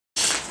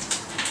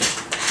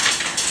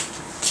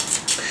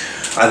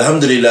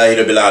Alhamdulillahi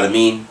Rabbil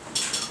Alameen.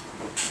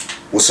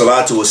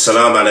 Wassalatu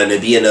wassalam ala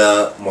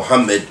nabiyyina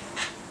Muhammad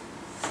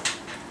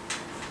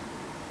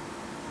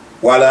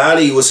wa ala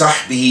alihi wa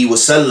sahbihi wa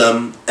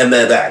sallam,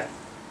 amma ba'd.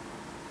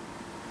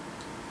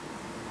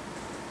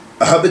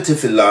 Ahabati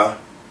fillah.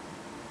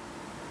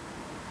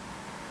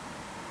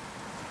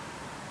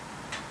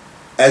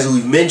 As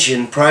we've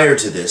mentioned prior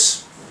to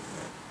this,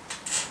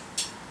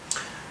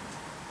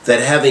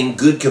 that having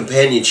good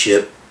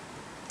companionship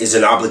is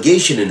an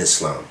obligation in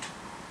Islam.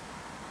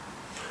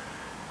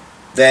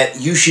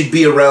 That you should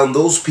be around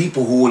those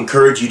people who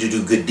encourage you to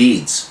do good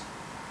deeds.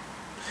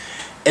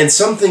 And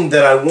something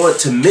that I want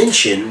to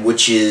mention,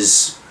 which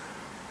is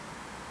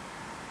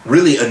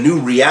really a new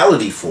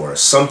reality for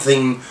us,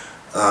 something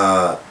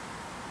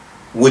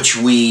which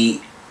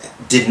we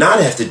did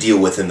not have to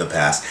deal with in the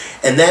past,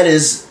 and that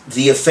is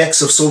the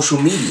effects of social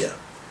media.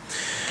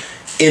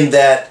 In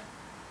that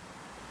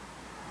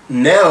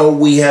now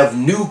we have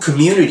new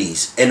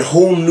communities and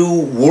whole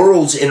new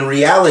worlds and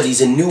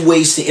realities and new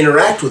ways to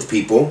interact with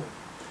people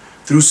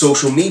through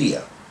social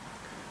media,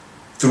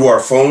 through our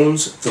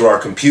phones, through our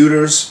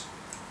computers,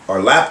 our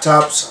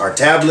laptops, our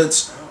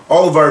tablets,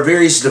 all of our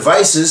various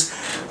devices,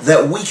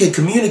 that we can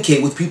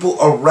communicate with people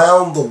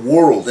around the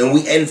world. And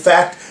we, in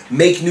fact,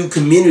 make new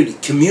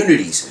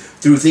communities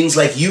through things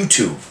like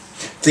YouTube,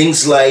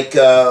 things like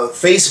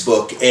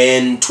Facebook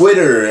and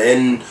Twitter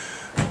and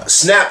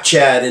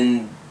Snapchat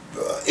and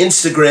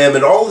Instagram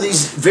and all of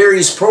these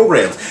various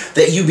programs,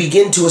 that you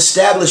begin to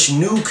establish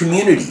new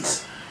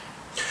communities.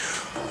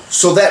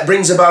 So that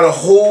brings about a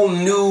whole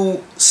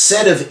new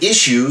set of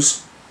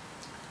issues,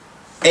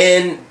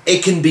 and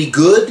it can be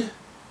good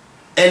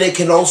and it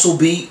can also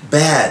be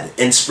bad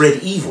and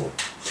spread evil.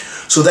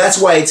 So that's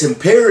why it's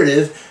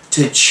imperative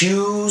to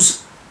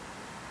choose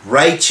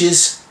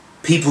righteous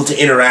people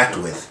to interact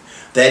with.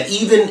 That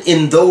even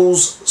in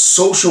those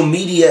social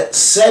media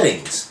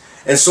settings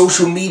and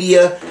social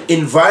media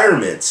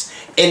environments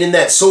and in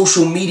that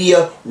social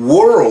media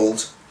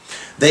world,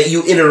 that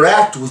you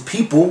interact with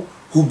people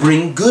who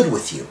bring good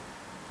with you.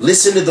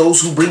 Listen to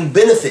those who bring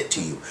benefit to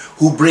you,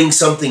 who bring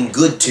something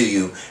good to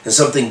you and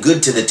something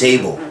good to the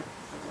table,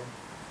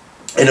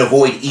 and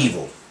avoid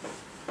evil.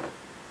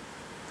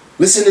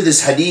 Listen to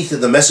this hadith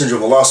of the Messenger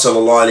of Allah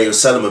sallallahu alayhi wa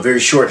sallam, a very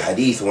short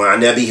hadith.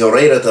 وعن أبي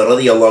هريرة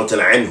رضي الله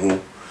تعالى عنه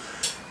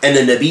أن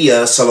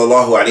النبي صلى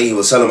الله عليه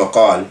وسلم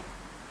قال: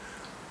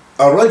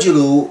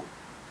 الرجل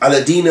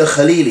على دين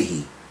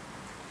خليله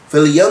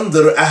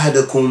فلينظر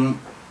أحدكم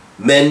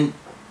من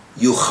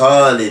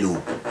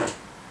يخالل.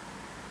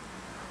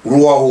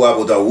 رواه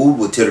أبو داود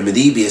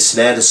والترمذي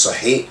بإسناد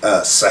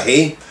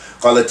الصحيح.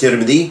 قال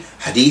الترمذي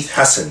حديث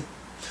حسن.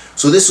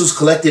 So this was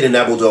collected in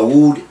Abu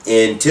Dawood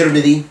and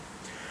Tirmidhi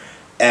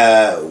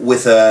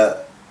with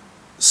a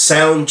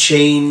sound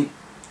chain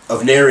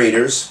of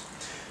narrators,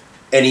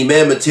 and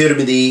Imam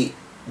al-Tirmidhi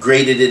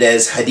graded it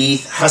as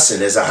hadith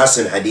hasan, as a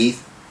hasan hadith.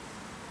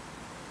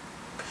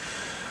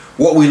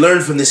 What we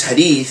learn from this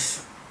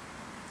hadith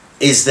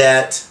is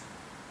that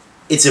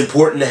it's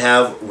important to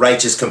have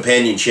righteous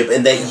companionship,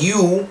 and that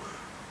you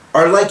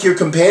are like your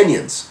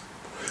companions.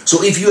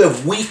 So if you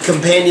have weak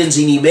companions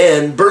in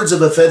Iman, birds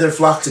of a feather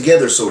flock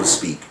together, so to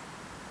speak.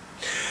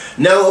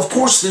 Now, of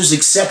course, there's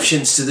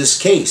exceptions to this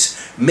case.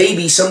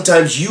 Maybe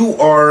sometimes you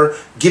are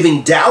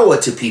giving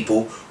da'wah to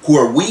people who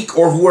are weak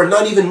or who are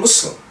not even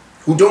Muslim,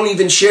 who don't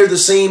even share the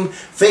same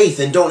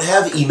faith and don't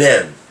have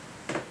Iman.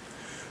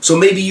 So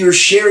maybe you're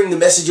sharing the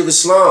message of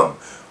Islam,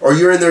 or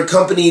you're in their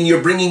company and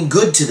you're bringing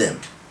good to them.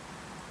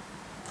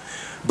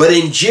 But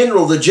in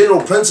general, the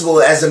general principle,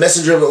 as the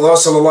Messenger of Allah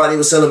sallallahu alaihi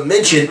wasallam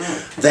mentioned,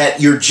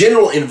 that your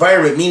general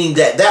environment, meaning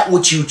that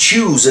which you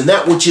choose and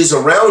that which is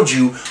around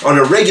you on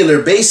a regular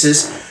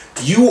basis,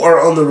 you are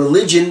on the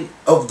religion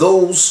of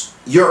those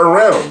you're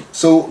around.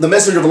 So the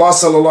Messenger of Allah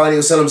sallallahu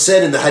alaihi wasallam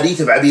said in the hadith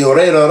of Abi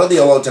Hurairah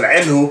radiyallahu ta'ala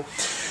anhu,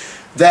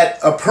 that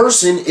a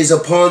person is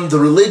upon the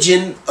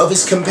religion of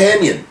his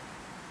companion.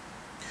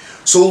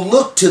 So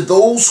look to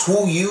those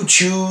who you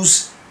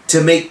choose to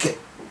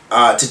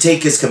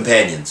take as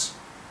companions.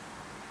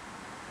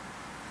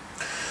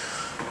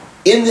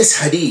 In this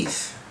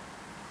hadith,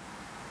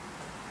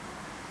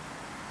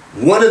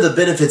 one of the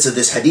benefits of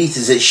this hadith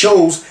is it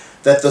shows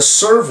that the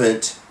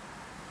servant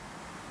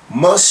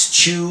must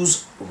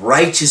choose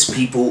righteous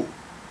people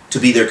to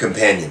be their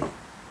companion,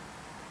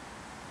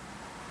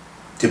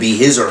 to be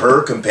his or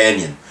her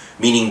companion,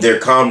 meaning their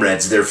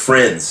comrades, their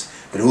friends,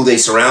 and who they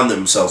surround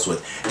themselves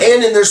with,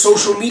 and in their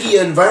social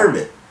media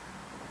environment.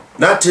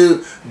 Not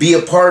to be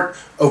a part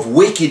of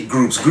wicked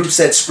groups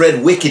that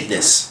spread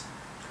wickedness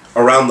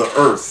around the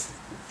earth.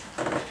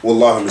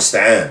 Wallahu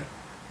musta'an.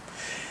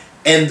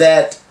 And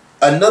that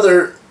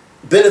another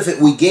benefit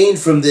we gain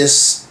from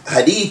this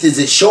hadith is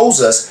it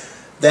shows us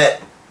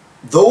that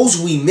those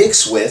we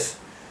mix with,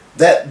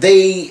 that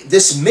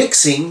this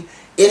mixing,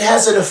 it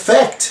has an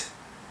effect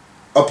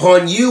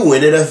upon you,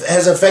 and it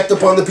has an effect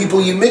upon the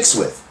people you mix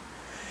with.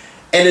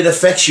 And it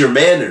affects your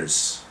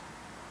manners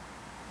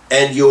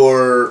and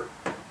your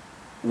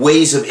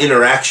ways of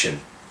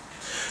interaction.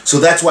 So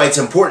that's why it's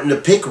important to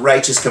pick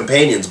righteous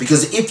companions,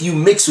 because if you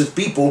mix with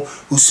people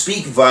who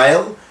speak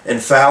vile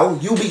and foul,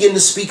 you'll begin to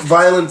speak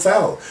vile and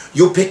foul.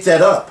 You'll pick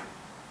that up.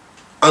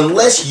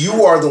 Unless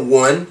you are the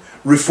one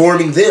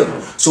reforming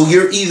them. So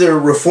you're either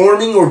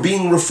reforming or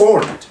being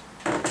reformed.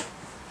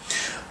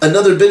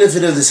 Another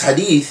benefit of this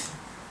hadith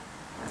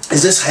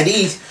is this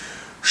hadith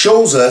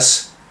shows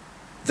us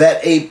that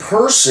a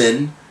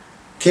person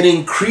can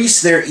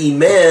increase their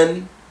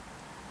iman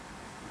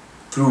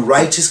through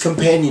righteous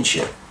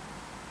companionship.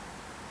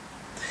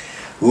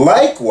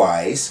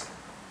 Likewise,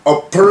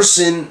 a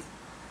person,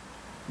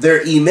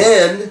 their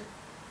iman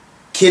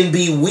can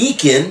be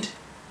weakened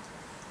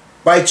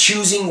by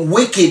choosing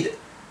wicked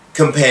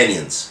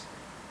companions.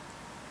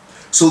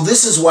 So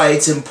this is why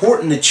it's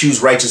important to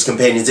choose righteous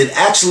companions. It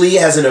actually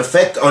has an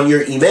effect on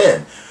your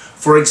iman.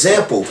 For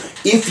example,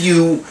 if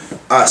you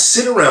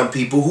sit around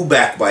people who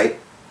backbite,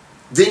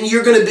 then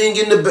you're going to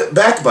begin to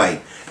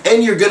backbite.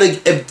 And you're going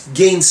to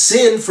gain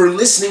sin for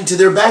listening to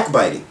their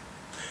backbiting.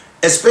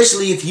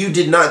 Especially if you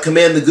did not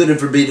command the good and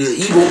forbid the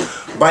evil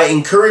by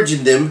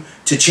encouraging them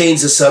to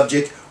change the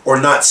subject or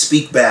not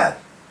speak bad.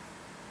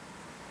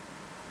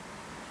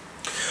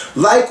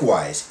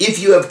 Likewise, if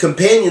you have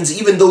companions,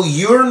 even though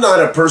you're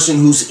not a person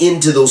who's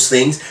into those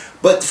things,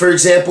 but for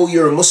example,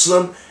 you're a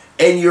Muslim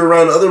and you're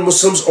around other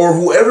Muslims or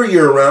whoever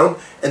you're around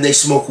and they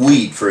smoke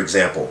weed, for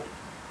example,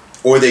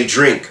 or they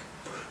drink,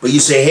 but you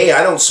say, hey,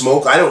 I don't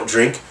smoke, I don't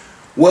drink.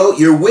 Well,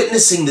 you're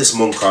witnessing this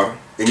munkar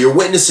and you're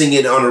witnessing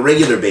it on a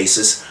regular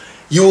basis.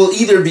 You will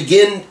either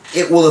begin,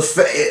 it will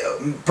affect,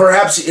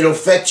 perhaps it'll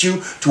affect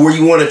you to where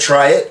you want to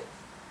try it,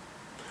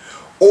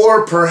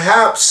 or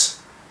perhaps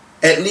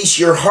at least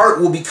your heart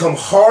will become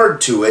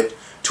hard to it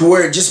to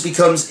where it just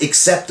becomes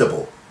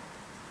acceptable.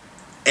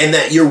 And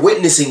that you're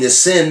witnessing this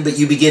sin, but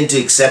you begin to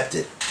accept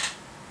it.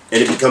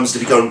 And it becomes to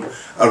become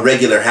a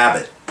regular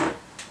habit.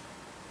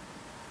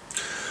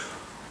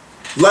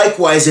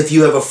 Likewise, if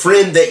you have a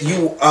friend that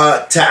you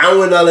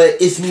ta'awan ala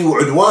ithmi wa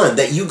udwan,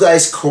 that you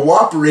guys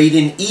cooperate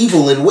in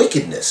evil and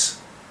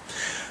wickedness,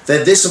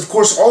 that this of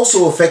course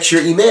also affects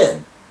your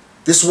iman.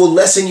 This will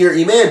lessen your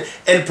iman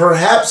and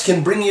perhaps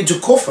can bring you to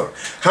kufr.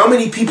 How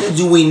many people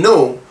do we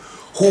know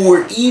who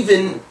were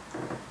even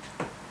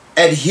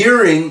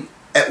adhering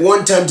at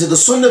one time to the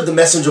sunnah of the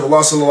Messenger of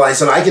Allah sallallahu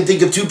alaihi wasallam? I can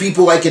think of two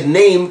people I could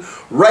name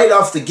right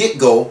off the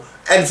get-go.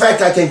 In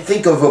fact, I can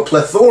think of a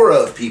plethora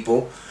of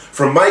people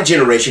from my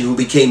generation who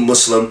became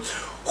Muslim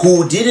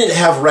who didn't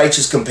have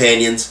righteous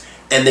companions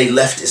and they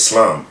left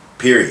Islam,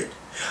 period.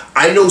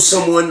 I know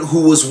someone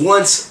who was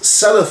once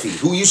Salafi,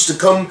 who used to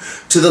come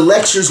to the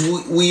lectures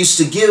we used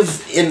to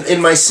give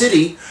in my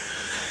city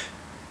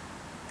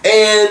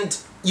and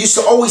used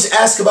to always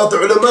ask about the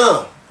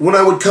ulama when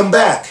I would come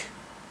back.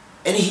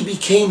 And he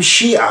became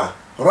Shia,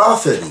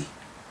 Raafidah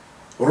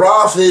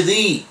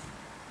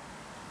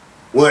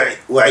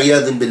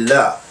wa'iyadhan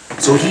billah.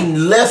 So he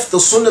left the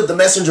sunnah of the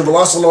Messenger of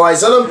Allah sallallahu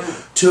alaihi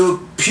wasallam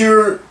to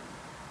pure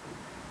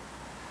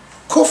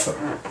kufr,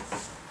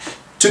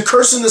 to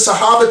cursing the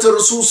Sahaba to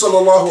Rasul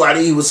sallallahu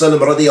alaihi wasallam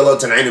radiyallahu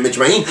ta'ala anhum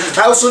ajma'in.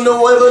 I also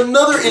know of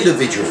another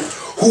individual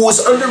who was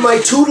under my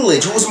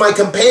tutelage, who was my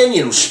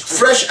companion,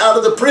 fresh out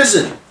of the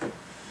prison.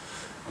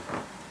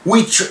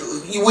 We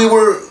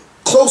were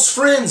close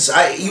friends.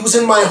 He was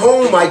in my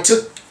home.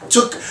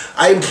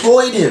 I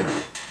employed him.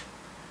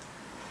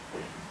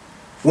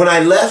 When I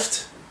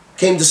left,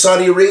 came to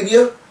Saudi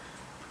Arabia,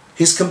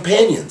 his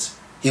companions.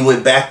 He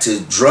went back to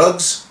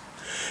drugs.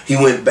 He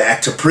went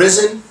back to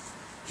prison.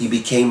 He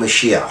became a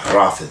Shia,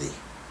 Raafidah.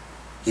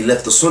 He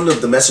left the sunnah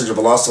of the Messenger of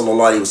Allah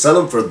sallallahu alaihi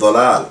wasallam for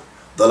dalal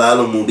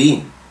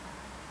mubin.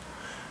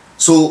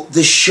 So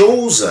this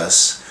shows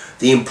us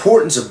the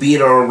importance of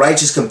being our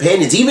righteous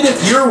companions. Even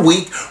if you're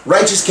weak,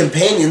 righteous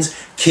companions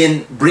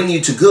can bring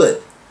you to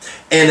good.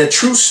 And a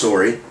true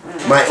story,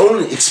 my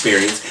own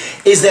experience,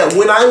 is that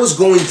when I was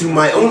going through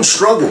my own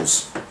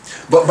struggles,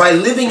 but by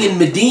living in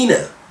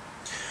Medina,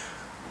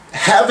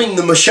 having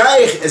the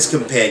mashayikh as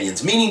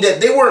companions, meaning that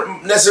they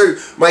weren't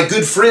necessarily my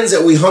good friends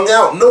that we hung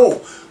out,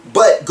 no,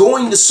 but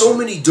going to so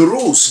many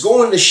durus,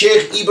 going to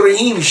Sheikh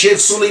Ibrahim, Sheikh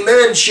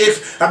Suleiman, Sheikh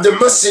Abdul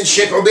Muhsin,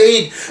 Sheikh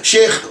Ubaid,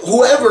 Sheikh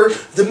whoever,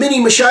 the many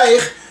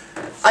mashayikh.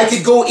 I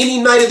could go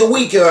any night of the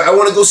week. I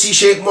want to go see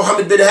Sheikh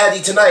Muhammad bin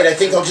Hadi tonight. I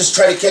think I'll just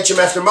try to catch him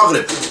after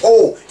Maghrib.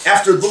 Oh,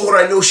 after Dhuhr,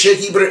 I know Sheikh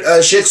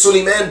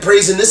Suleiman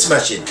prays in this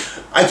masjid.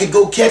 I could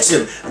go catch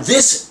him.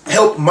 This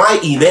helped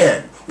my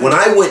iman. When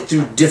I went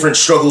through different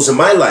struggles in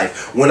my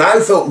life, when I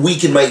felt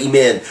weak in my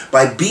iman,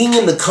 by being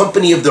in the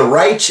company of the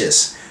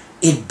righteous,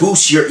 it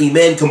boosts your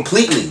iman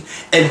completely.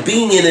 And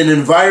being in an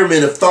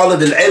environment of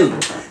talib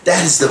al-ilm,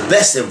 that is the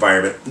best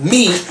environment.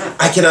 Me,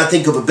 I cannot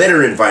think of a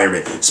better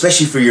environment,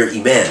 especially for your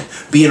iman.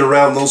 Being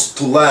around those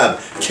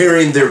tulab,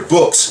 carrying their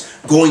books,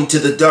 going to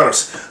the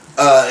dars,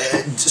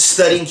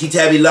 studying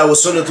Kitabillah wa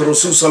Sunnat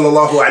Rasul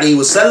sallallahu alaihi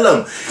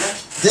wasallam.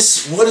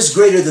 What is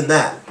greater than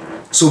that?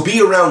 So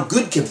be around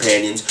good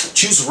companions,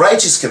 choose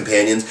righteous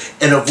companions,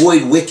 and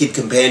avoid wicked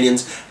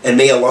companions. And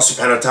may Allah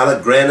subhanahu wa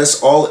ta'ala grant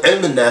us all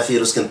ilm nafi,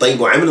 rizqan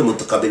tayyib wa amalan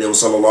mutaqabbalan. Wa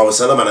sallallahu wa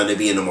sallam ala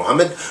nabiyyina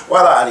Muhammad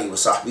wa ala alihi wa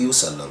sahbihi wa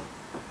sallam.